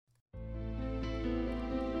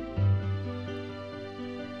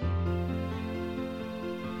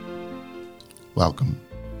Welcome.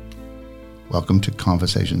 Welcome to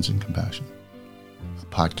Conversations in Compassion, a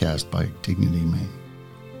podcast by Dignity Maine,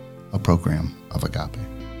 a program of Agape,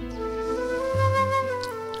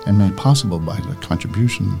 and made possible by the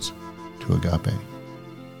contributions to Agape.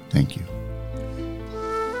 Thank you.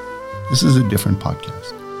 This is a different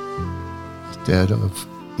podcast. Instead of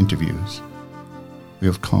interviews, we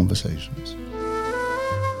have conversations.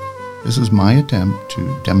 This is my attempt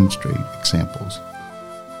to demonstrate examples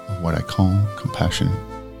of what I call compassionate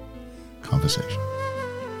conversation.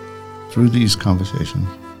 Through these conversations,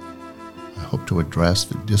 I hope to address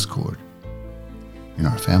the discord in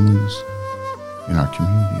our families, in our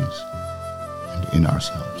communities, and in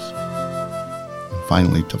ourselves. And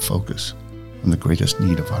finally, to focus on the greatest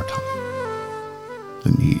need of our time,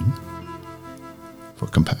 the need for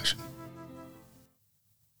compassion.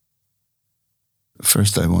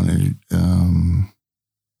 First, I want to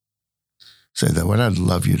say that what I'd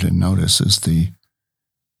love you to notice is the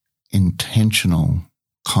intentional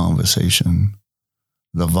conversation,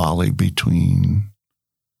 the volley between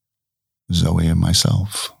Zoe and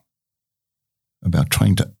myself about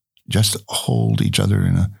trying to just hold each other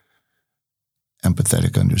in an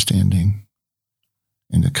empathetic understanding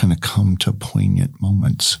and to kind of come to poignant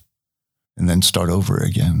moments and then start over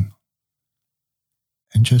again.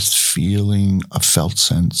 And just feeling a felt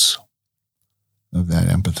sense of that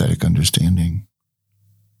empathetic understanding.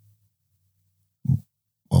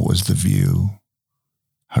 What was the view?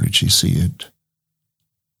 How did she see it?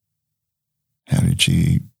 How did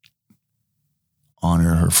she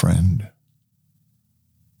honor her friend?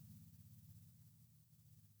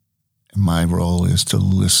 And my role is to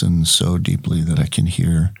listen so deeply that I can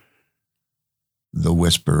hear the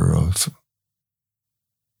whisper of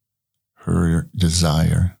her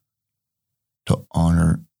desire to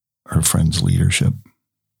honor her friend's leadership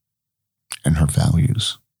and her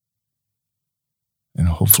values. And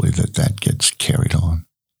hopefully that gets carried on.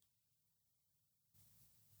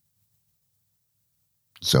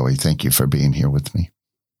 Zoe, thank you for being here with me.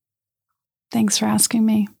 Thanks for asking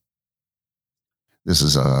me. This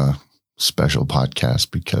is a special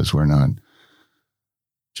podcast because we're not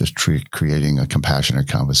just creating a compassionate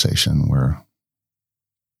conversation. We're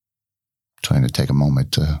trying to take a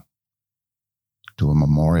moment to do a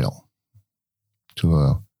memorial to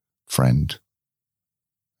a friend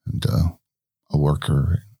and a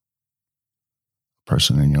worker, a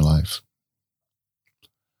person in your life.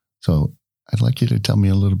 So I'd like you to tell me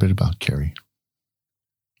a little bit about Carrie.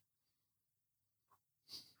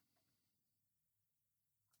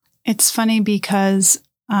 It's funny because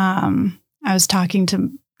I was talking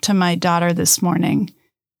to my daughter this morning,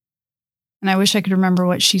 and I wish I could remember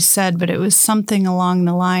what she said, but it was something along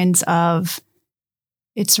the lines of,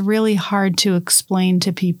 it's really hard to explain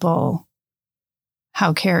to people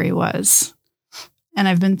how Carrie was. And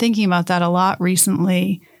I've been thinking about that a lot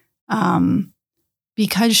recently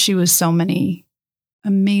because she was so many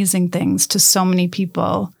amazing things to so many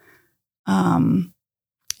people.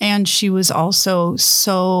 And she was also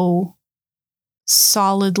so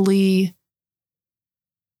solidly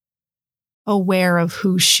aware of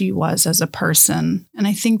who she was as a person. And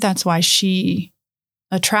I think that's why she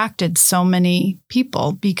attracted so many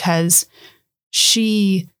people, because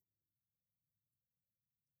she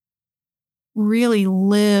really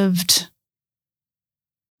lived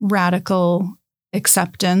radical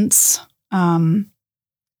acceptance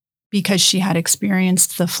because she had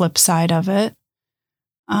experienced the flip side of it.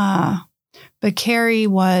 But Carrie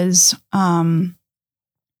was, when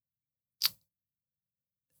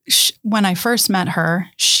I first met her,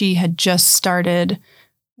 she had just started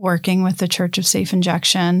working with the Church of Safe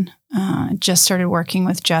Injection, just started working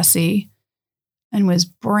with Jesse, and was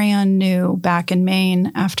brand new back in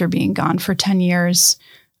Maine after being gone for 10 years.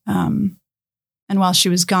 And while she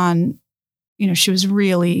was gone, she was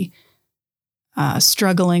really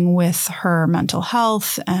struggling with her mental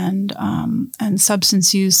health and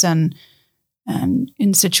substance use and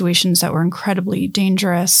in situations that were incredibly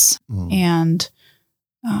dangerous, and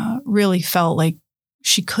really felt like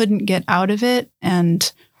she couldn't get out of it.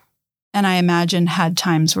 And I imagine had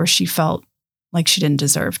times where she felt like she didn't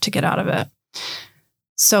deserve to get out of it.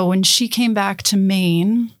 So when she came back to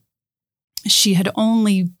Maine, she had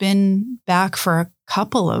only been back for a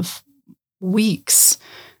couple of weeks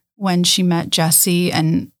when she met Jesse.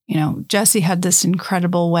 And, Jesse had this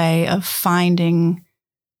incredible way of finding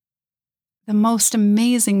the most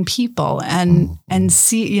amazing people and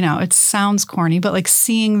see, it sounds corny, but like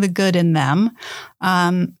seeing the good in them.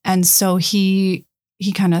 And so he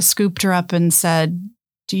kind of scooped her up and said,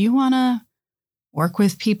 do you want to work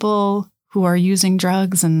with people who are using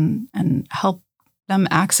drugs and help them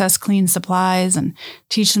access clean supplies and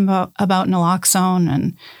teach them about naloxone.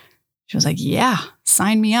 And she was like, yeah,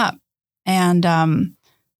 sign me up. And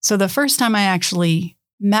so the first time I actually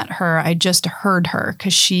met her, I just heard her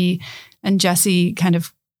because she and Jesse kind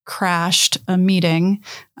of crashed a meeting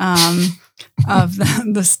of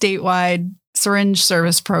the statewide syringe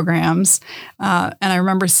service programs. And I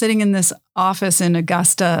remember sitting in this office in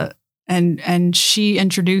Augusta, and she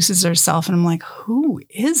introduces herself, and I'm like, who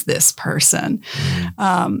is this person?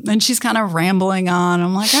 And she's kind of rambling on.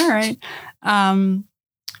 I'm like, all right.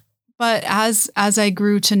 But as I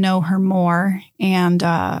grew to know her more and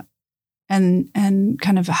kind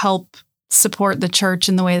of help support the church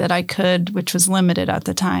in the way that I could, which was limited at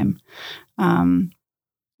the time,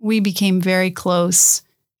 we became very close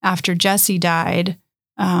after Jessie died,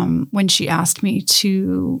 when she asked me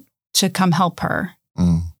to come help her.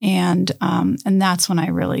 And that's when I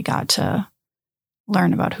really got to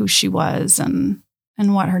learn about who she was and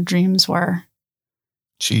what her dreams were.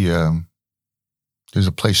 She, there's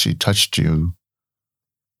a place she touched you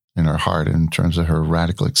in her heart in terms of her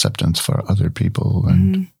radical acceptance for other people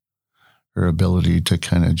and her ability to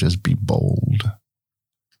kind of just be bold.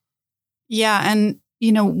 Yeah. And,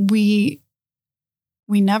 we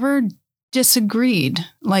never disagreed.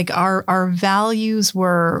 Like our values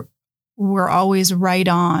were always right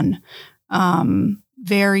on,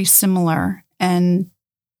 very similar. And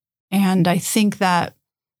I think that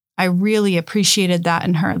I really appreciated that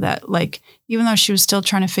in her, that like, even though she was still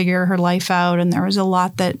trying to figure her life out and there was a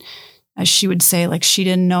lot that, as she would say, like she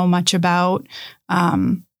didn't know much about,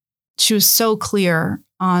 she was so clear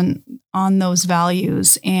on those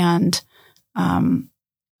values. And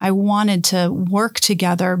I wanted to work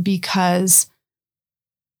together because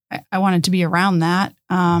I wanted to be around that.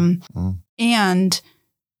 And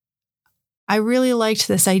I really liked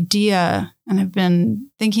this idea, and I've been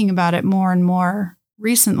thinking about it more and more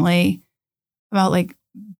recently, about like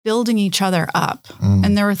building each other up.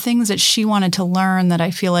 And there were things that she wanted to learn that I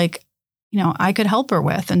feel like, I could help her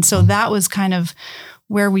with. And so that was kind of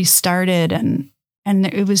where we started. And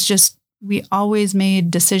it was just, we always made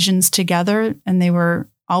decisions together and they were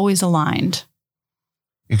always aligned.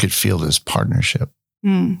 You could feel this partnership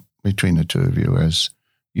between the two of you as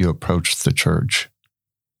you approached the church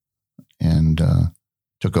and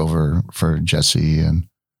took over for Jessie. And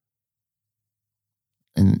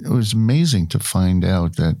it was amazing to find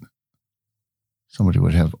out that somebody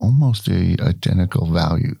would have almost identical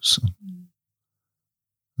values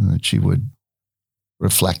and that she would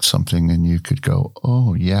reflect something and you could go,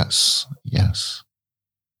 oh, yes, yes.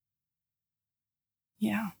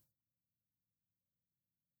 Yeah.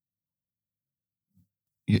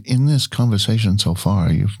 In this conversation so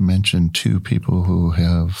far, you've mentioned two people who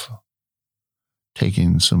have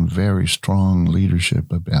taken some very strong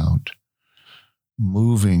leadership about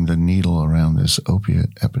moving the needle around this opiate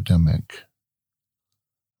epidemic.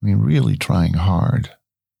 I mean, really trying hard.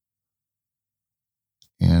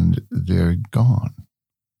 And they're gone.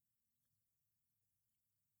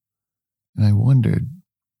 And I wondered,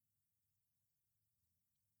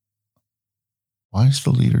 why is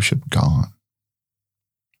the leadership gone?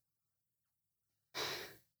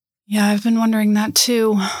 Yeah, I've been wondering that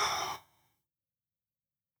too. I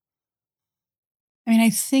mean, I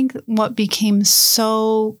think what became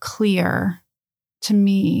so clear to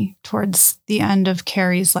me towards the end of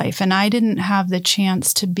Carrie's life, and I didn't have the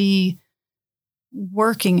chance to be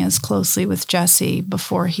working as closely with Jesse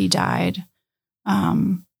before he died.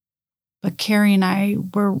 But Carrie and I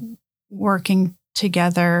were working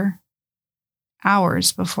together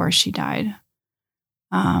hours before she died.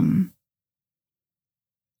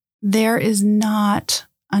 There is not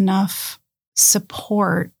enough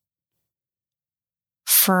support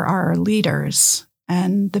for our leaders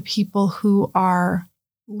and the people who are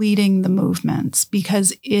leading the movements,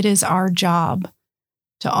 because it is our job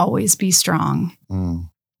to always be strong.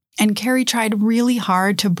 And Carrie tried really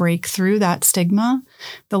hard to break through that stigma.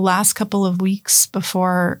 The last couple of weeks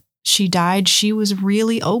before she died, she was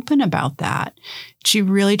really open about that. She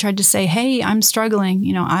really tried to say, hey, I'm struggling.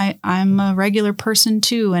 I'm a regular person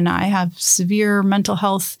too, and I have severe mental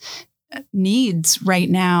health needs right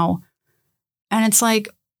now. And it's like,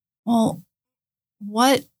 well,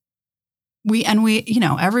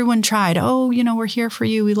 everyone tried. Oh, we're here for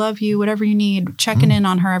you. We love you, whatever you need, checking in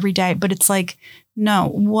on her every day. But it's like, no,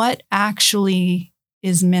 what actually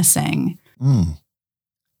is missing?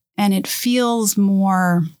 And it feels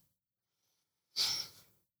more,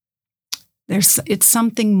 it's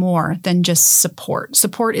something more than just support.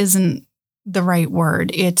 Support isn't the right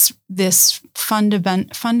word. It's this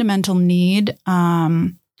fundamental need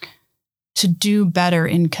do better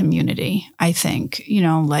in community, I think,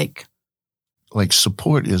 like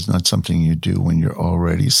support is not something you do when you're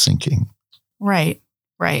already sinking. Right.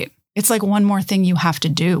 It's like one more thing you have to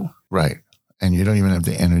do. Right. And you don't even have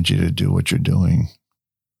the energy to do what you're doing.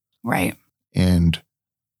 Right. And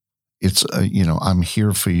it's, I'm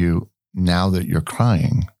here for you now that you're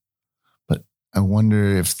crying. But I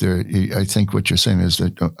wonder if I think what you're saying is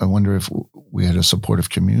that I wonder if we had a supportive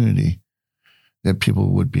community, that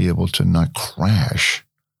people would be able to not crash,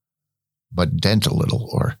 but dent a little,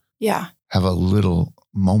 or have a little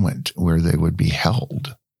moment where they would be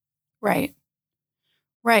held. Right.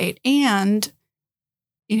 And,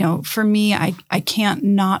 for me, I can't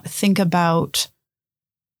not think about,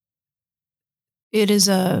 it is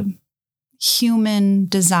a human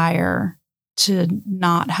desire to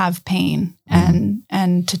not have pain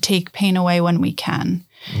and to take pain away when we can.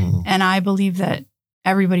 And I believe that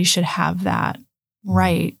everybody should have that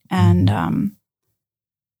right. And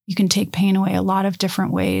you can take pain away a lot of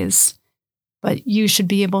different ways, but you should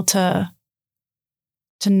be able to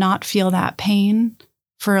not feel that pain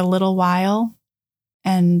for a little while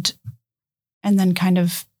and then kind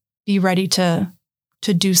of be ready to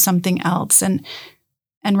do something else. And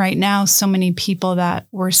right now, so many people that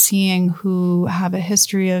we're seeing who have a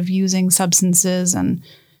history of using substances and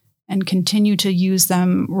continue to use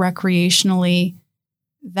them recreationally,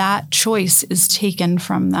 that choice is taken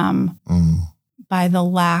from them by the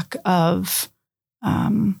lack of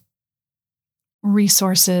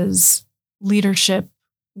resources, leadership,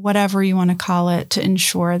 whatever you want to call it, to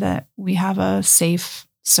ensure that we have a safe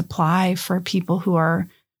supply for people who are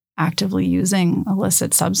actively using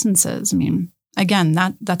illicit substances. I mean,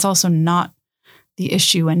 again, that's also not the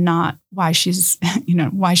issue and not why she's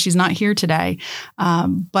not here today.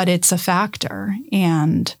 But it's a factor.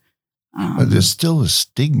 And but there's still a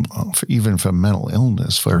stigma even for mental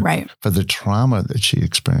illness, for the trauma that she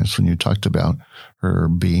experienced when you talked about her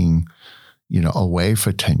being, away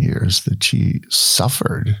for 10 years, that she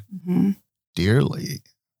suffered dearly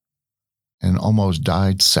and almost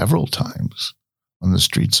died several times on the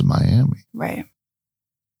streets of Miami. Right.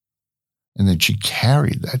 And that she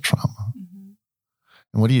carried that trauma.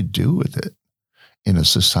 And what do you do with it in a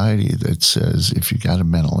society that says if you got a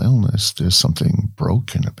mental illness, there's something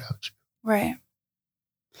broken about you?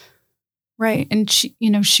 Right. And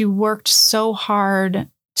she worked so hard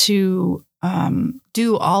to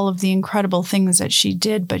do all of the incredible things that she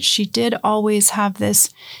did, but she did always have this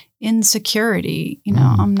insecurity,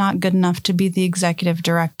 I'm not good enough to be the executive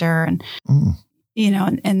director. And,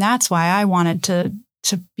 and that's why I wanted to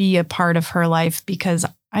be a part of her life, because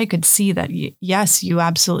I could see that, yes, you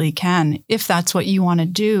absolutely can, if that's what you want to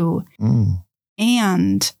do.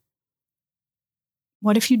 And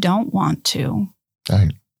what if you don't want to?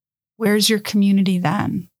 Right. Where's your community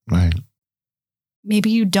then? Right. Maybe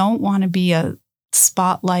you don't want to be a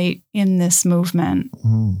spotlight in this movement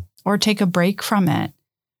or take a break from it.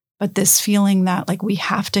 But this feeling that like we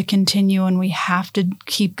have to continue and we have to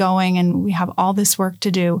keep going and we have all this work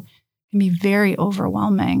to do can be very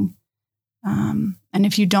overwhelming. And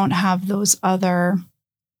if you don't have those other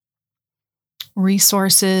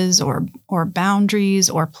resources or boundaries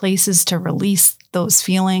or places to release those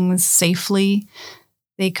feelings safely,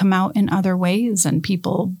 they come out in other ways and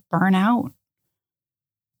people burn out.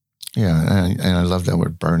 Yeah, and I love that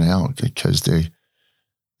word burnout, because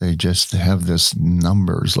they just have this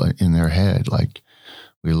numbers like in their head, like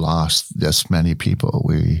we lost this many people,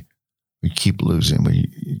 we keep losing.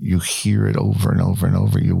 You hear it over and over and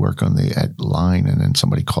over. You work on the line, and then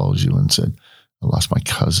somebody calls you and said, "I lost my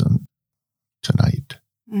cousin tonight."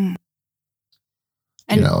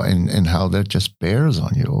 And, and how that just bears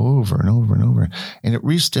on you over and over and over, and it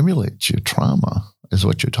re-stimulates your trauma, is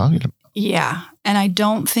what you're talking about. Yeah. And I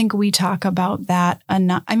don't think we talk about that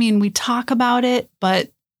enough. I mean, we talk about it,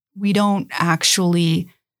 but we don't actually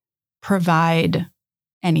provide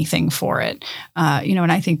anything for it.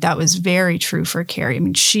 And I think that was very true for Carrie. I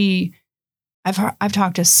mean, I've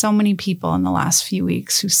talked to so many people in the last few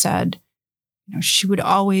weeks who said, she would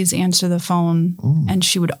always answer the phone and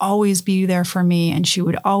she would always be there for me and she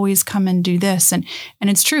would always come and do this. And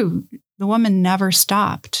it's true. The woman never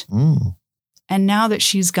stopped. And now that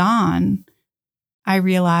she's gone, I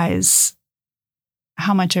realize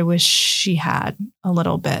how much I wish she had a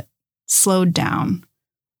little bit slowed down,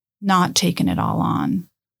 not taken it all on.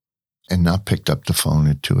 And not picked up the phone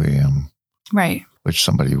at 2 a.m. Right. Which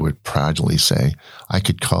somebody would proudly say, I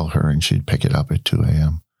could call her and she'd pick it up at 2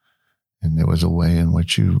 a.m. And there was a way in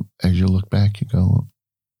which as you look back, you go,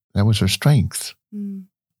 that was her strength. It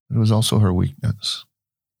was also her weakness.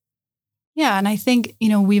 Yeah. And I think,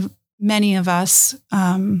 many of us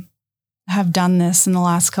have done this in the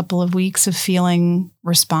last couple of weeks of feeling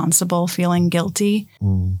responsible, feeling guilty.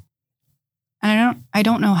 And I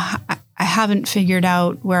don't know how, I haven't figured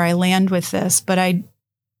out where I land with this, but I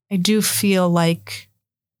do feel like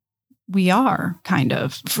we are kind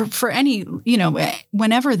of for any,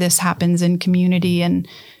 whenever this happens in community, and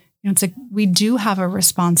it's like we do have a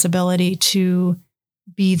responsibility to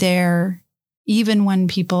be there even when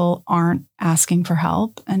people aren't asking for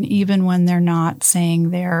help and even when they're not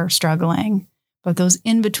saying they're struggling. But those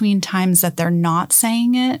in between times that they're not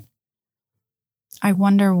saying it, I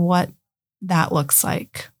wonder what that looks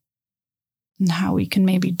like and how we can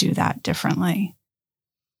maybe do that differently.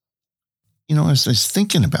 As I was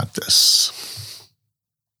thinking about this,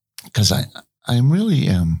 because I really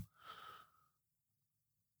am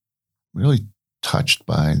really touched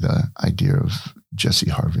by the idea of Jesse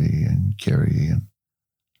Harvey and Carrie and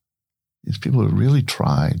these people who really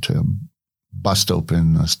tried to bust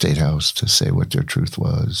open a state house to say what their truth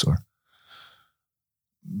was, or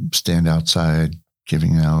stand outside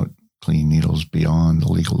giving out clean needles beyond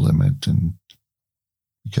the legal limit, and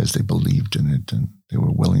because they believed in it and they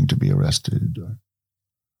were willing to be arrested, or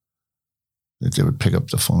that they would pick up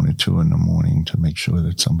the phone at 2 a.m. to make sure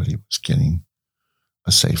that somebody was getting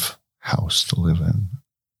a safe house to live in.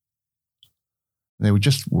 They would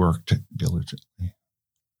just work diligently.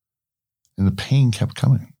 And the pain kept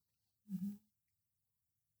coming. Mm-hmm.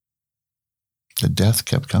 The death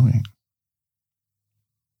kept coming.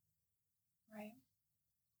 Right.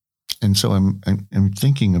 And so I'm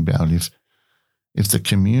thinking about if the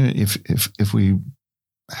community, if we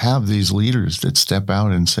have these leaders that step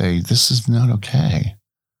out and say, this is not okay,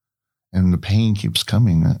 and the pain keeps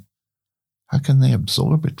coming, how can they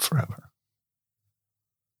absorb it forever?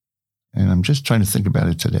 And I'm just trying to think about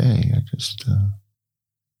it today.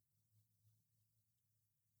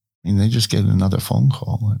 They just get another phone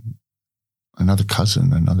call, and another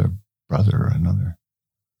cousin, another brother, another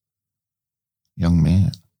young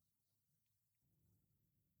man.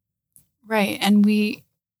 Right. And we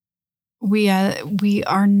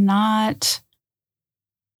are not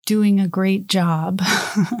doing a great job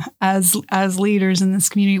as leaders in this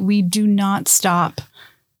community. We do not stop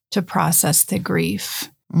to process the grief.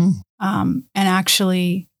 And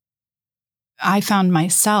actually, I found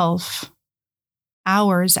myself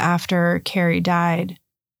hours after Carrie died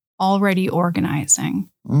already organizing,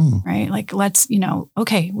 right? Like, let's,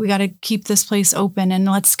 okay, we got to keep this place open and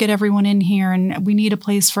let's get everyone in here, and we need a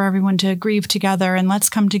place for everyone to grieve together, and let's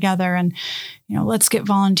come together and, let's get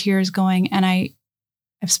volunteers going. And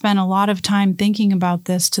I've spent a lot of time thinking about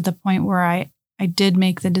this to the point where I did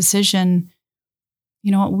make the decision,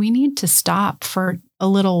 what, we need to stop for a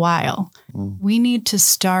little while. We need to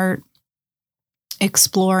start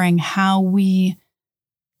exploring how we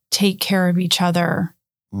take care of each other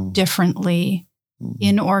differently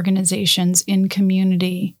in organizations, in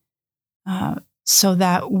community, so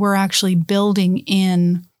that we're actually building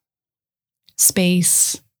in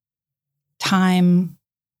space, time,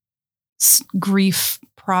 grief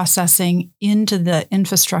processing into the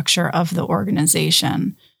infrastructure of the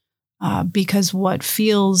organization. Because what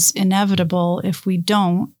feels inevitable if we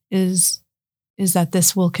don't is that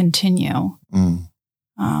this will continue.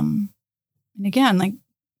 And again, like,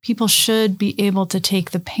 people should be able to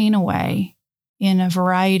take the pain away in a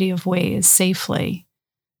variety of ways safely.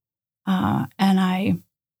 And I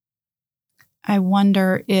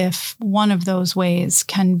wonder if one of those ways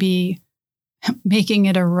can be making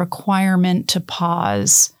it a requirement to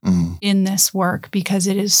pause in this work, because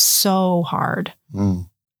it is so hard.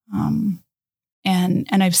 And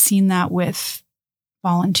I've seen that with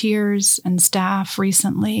volunteers and staff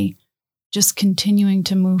recently, just continuing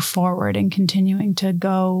to move forward and continuing to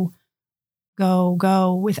go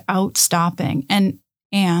without stopping.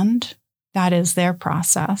 And that is their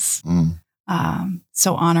process.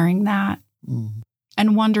 So honoring that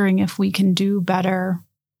and wondering if we can do better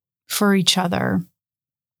for each other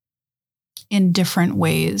in different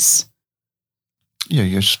ways. Yeah,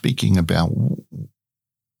 you're speaking about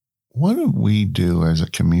what do we do as a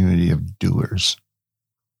community of doers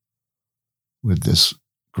with this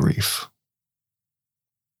grief?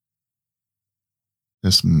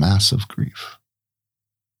 This massive grief.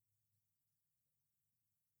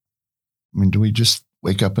 Do we just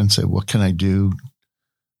wake up and say, what can I do,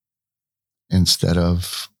 instead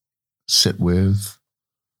of sit with?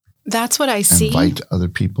 That's what I see. Invite other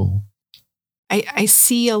people. I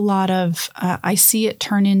see a lot of, I see it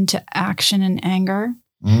turn into action and anger,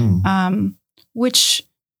 which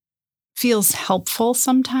feels helpful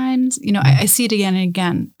sometimes. I see it again and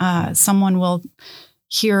again. Someone will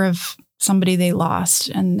hear of somebody they lost,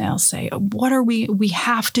 and they'll say, what are we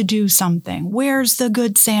have to do something. Where's the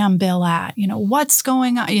Good Sam bill at? What's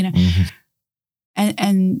going on? Mm-hmm.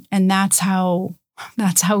 And that's how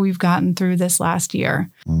we've gotten through this last year.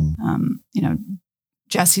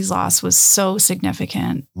 Jesse's loss was so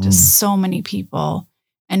significant to so many people.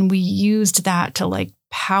 And we used that to like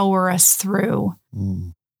power us through.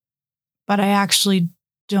 But I actually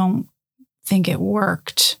don't think it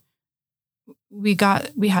worked. We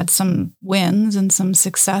had some wins and some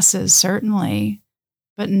successes, certainly,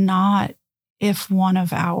 but not if another one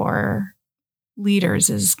of our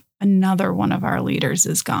leaders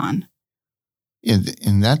is gone.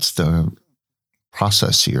 And that's the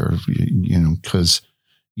process here, because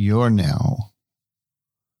you're now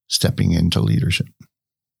stepping into leadership.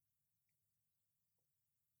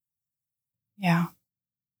 Yeah.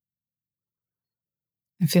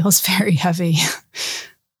 It feels very heavy.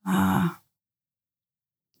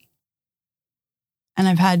 And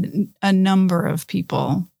I've had a number of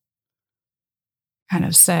people kind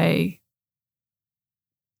of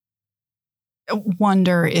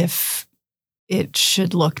wonder if it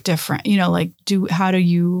should look different. How do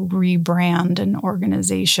you rebrand an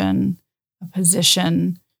organization, a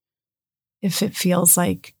position, if it feels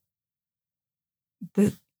like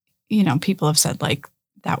people have said like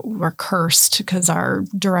that we're cursed because our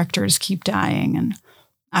directors keep dying. And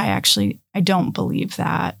I don't believe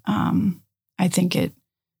that. I think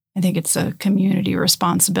it's a community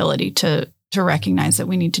responsibility to recognize that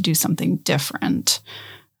we need to do something different.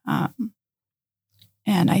 And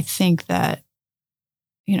I think that,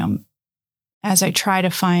 as I try to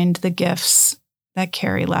find the gifts that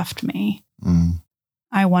Carrie left me,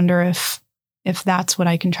 I wonder if that's what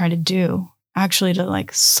I can try to do, actually, to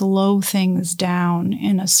like slow things down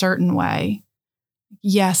in a certain way.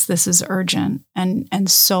 Yes, this is urgent. And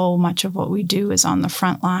so much of what we do is on the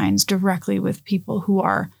front lines directly with people who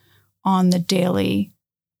are on the daily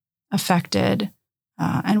affected.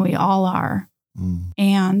 And we all are.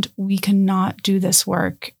 And we cannot do this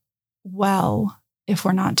work well if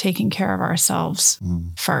we're not taking care of ourselves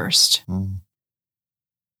first. And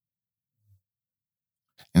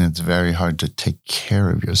it's very hard to take care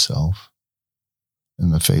of yourself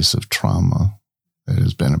in the face of trauma that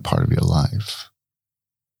has been a part of your life.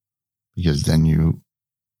 Because then you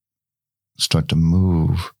start to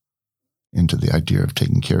move into the idea of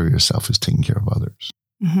taking care of yourself as taking care of others.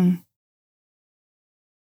 Mm-hmm.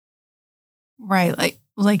 Right.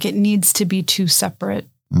 Like it needs to be two separate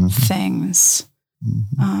things.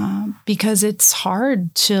 Because it's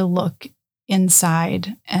hard to look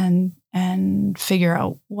inside and figure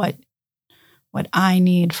out what I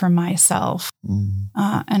need for myself.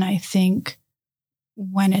 And I think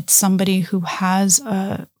when it's somebody who has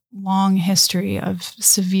a long history of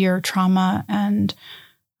severe trauma and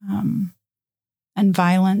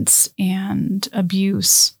violence and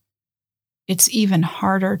abuse, it's even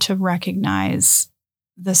harder to recognize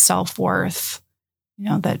the self-worth,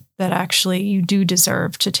 that actually you do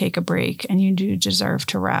deserve to take a break and you do deserve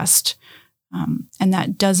to rest. And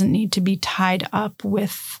that doesn't need to be tied up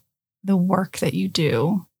with the work that you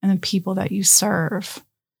do and the people that you serve.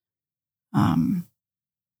 And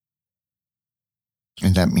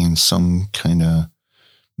that means some kind of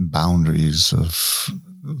boundaries of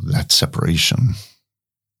that separation.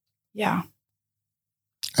 Yeah.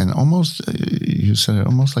 And almost, you said it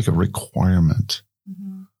almost like a requirement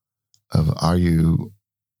of are you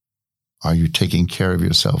taking care of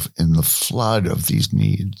yourself in the flood of these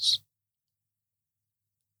needs?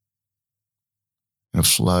 In a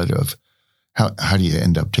flood of how do you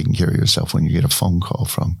end up taking care of yourself when you get a phone call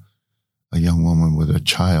from a young woman with a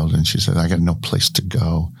child and she said, I got no place to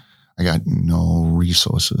go. I got no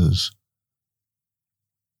resources.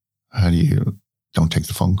 How do you don't take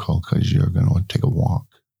the phone call because you're going to take a walk?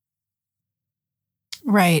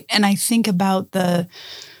 Right. And I think about the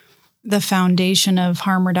foundation of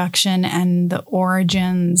harm reduction and the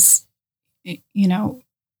origins,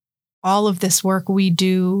 all of this work we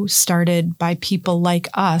do started by people like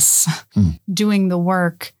us doing the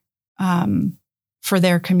work for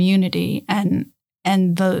their community. And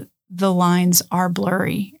the lines are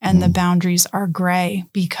blurry and the boundaries are gray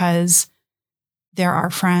because they're our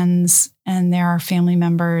friends and they're our family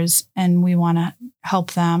members and we want to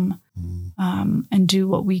help them and do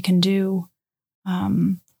what we can do.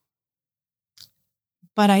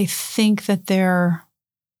 But I think that there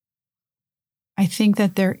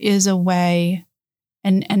is a way,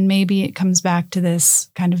 and maybe it comes back to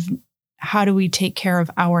this kind of how do we take care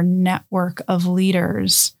of our network of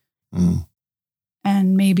leaders?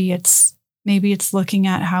 And maybe it's looking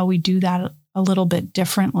at how we do that a little bit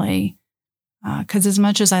differently. Because as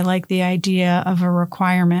much as I like the idea of a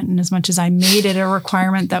requirement, and as much as I made it a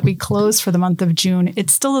requirement that we close for the month of June,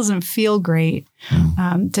 it still doesn't feel great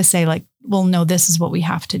to say like, well, no, this is what we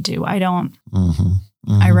have to do. I don't.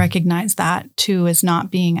 I recognize that too as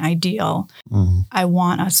not being ideal. I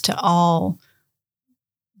want us to all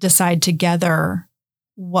decide together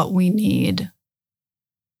what we need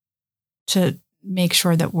to make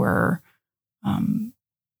sure that we're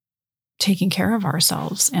taking care of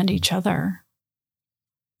ourselves and each other.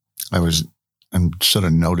 I'm sort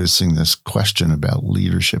of noticing this question about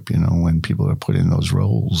leadership, when people are put in those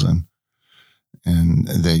roles and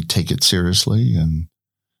they take it seriously, and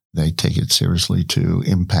they take it seriously to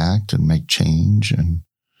impact and make change and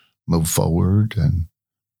move forward and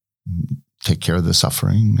take care of the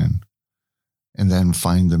suffering, and then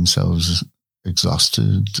find themselves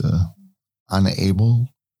exhausted, unable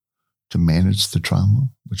to manage the trauma,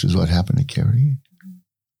 which is what happened to Carrie.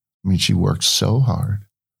 I mean, she worked so hard,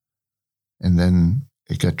 and then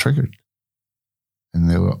it got triggered,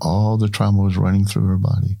 and all the trauma was running through her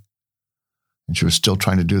body, and she was still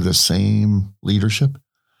trying to do the same leadership,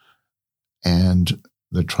 and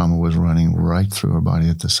the trauma was running right through her body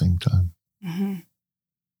at the same time.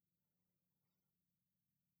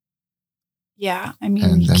 Yeah, I mean,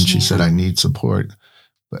 and then she said, "I need support,"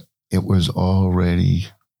 but it was already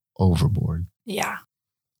overboard. Yeah,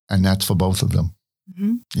 and that's for both of them.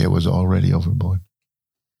 It was already overboard.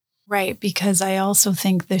 Right, because I also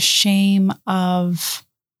think the shame of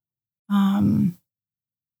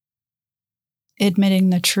admitting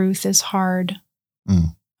the truth is hard.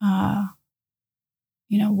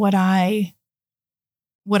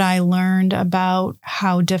 What I learned about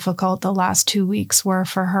how difficult the last 2 weeks were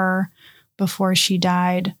for her before she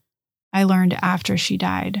died, I learned after she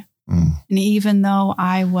died. And even though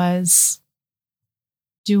I was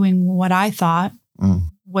doing what I thought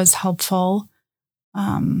was helpful,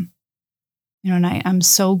 and I'm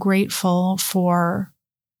so grateful for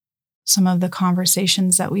some of the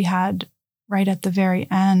conversations that we had right at the very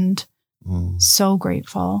end. So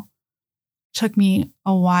grateful. Took me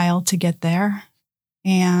a while to get there.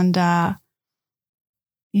 And,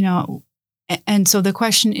 and so the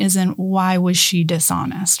question isn't why was she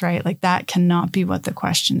dishonest, right? Like that cannot be what the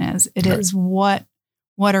question is. It is what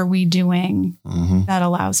are we doing that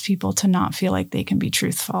allows people to not feel like they can be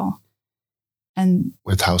truthful? And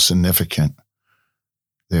with how significant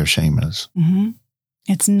their shame is.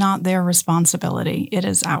 It's not their responsibility. It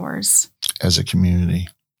is ours. As a community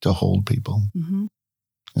to hold people. And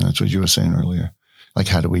that's what you were saying earlier. Like,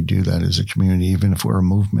 how do we do that as a community, even if we're a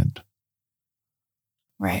movement?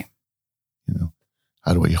 Right.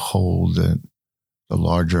 How do we hold that the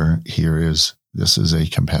larger here is, this is a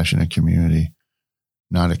compassionate community,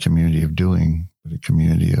 not a community of doing, but a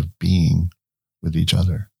community of being with each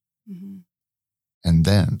other. And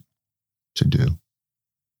then to do.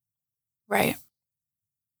 Right.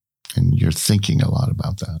 And you're thinking a lot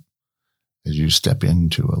about that as you step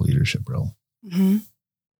into a leadership role.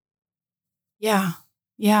 Yeah.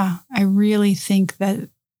 I really think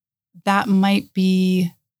that might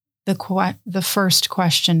be the first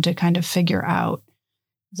question to kind of figure out,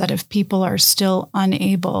 that if people are still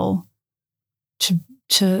unable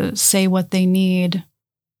to say what they need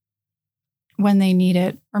when they need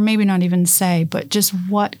it, or maybe not even say, but just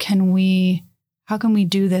how can we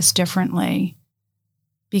do this differently?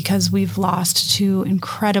 Because we've lost two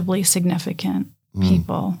incredibly significant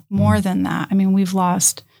people. More than that. I mean, we've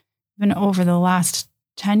lost, even over the last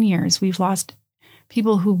 10 years, we've lost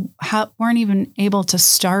people who weren't even able to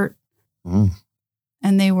start,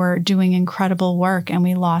 and they were doing incredible work, and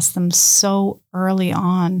we lost them so early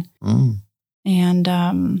on.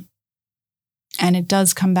 And it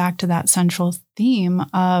does come back to that central theme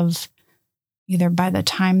of either by the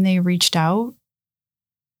time they reached out,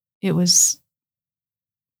 it was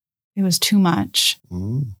too much.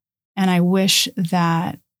 And I wish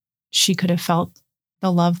that she could have felt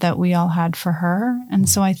the love that we all had for her. And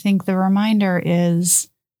so I think the reminder is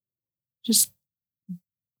just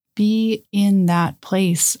be in that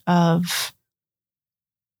place of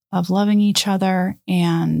loving each other.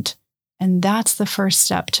 And that's the first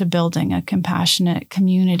step to building a compassionate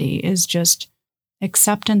community, is just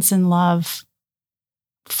acceptance and love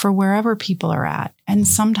for wherever people are at. And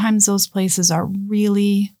sometimes those places are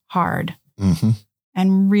really hard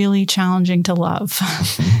and really challenging to love.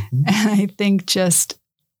 And I think just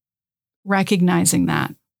recognizing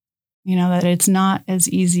that, that it's not as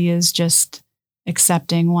easy as just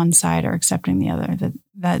accepting one side or accepting the other,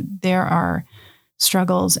 that there are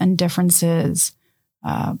struggles and differences.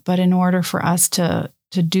 But in order for us to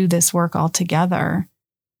do this work all together,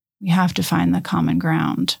 we have to find the common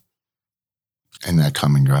ground. And that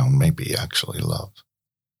common ground may be actually love.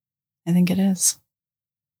 I think it is.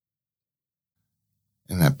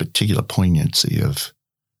 And that particular poignancy of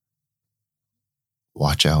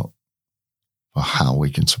watch out for how we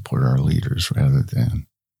can support our leaders rather than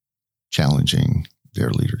challenging their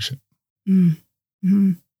leadership.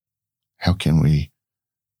 Mm-hmm. How can we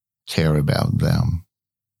care about them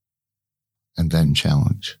and then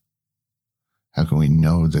challenge? How can we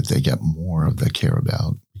know that they get more of the care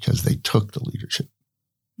about because they took the leadership?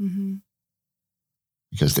 Mm-hmm.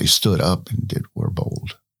 Because they stood up and were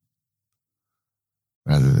bold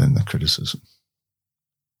rather than the criticism.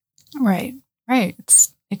 Right.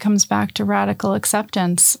 It comes back to radical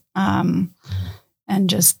acceptance, and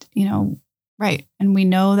just, right. And we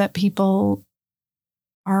know that people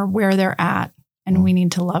are where they're at, and we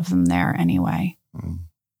need to love them there anyway.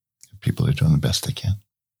 People are doing the best they can.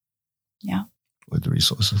 Yeah. With the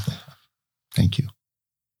resources they have. Thank you.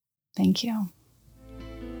 Thank you.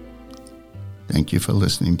 Thank you for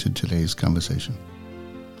listening to today's conversation.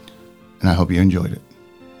 And I hope you enjoyed it.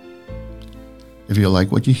 If you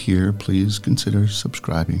like what you hear, please consider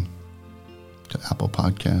subscribing to Apple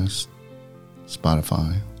Podcasts,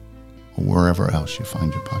 Spotify, or wherever else you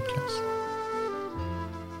find your podcasts.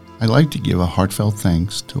 I'd like to give a heartfelt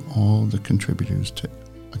thanks to all the contributors to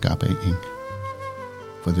Agape Inc.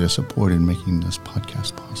 for their support in making this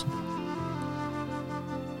podcast possible.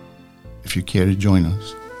 If you care to join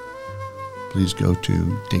us, please go to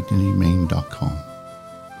dignitymaine.com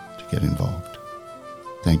to get involved.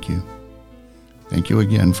 Thank you. Thank you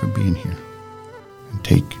again for being here, and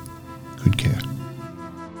take good care.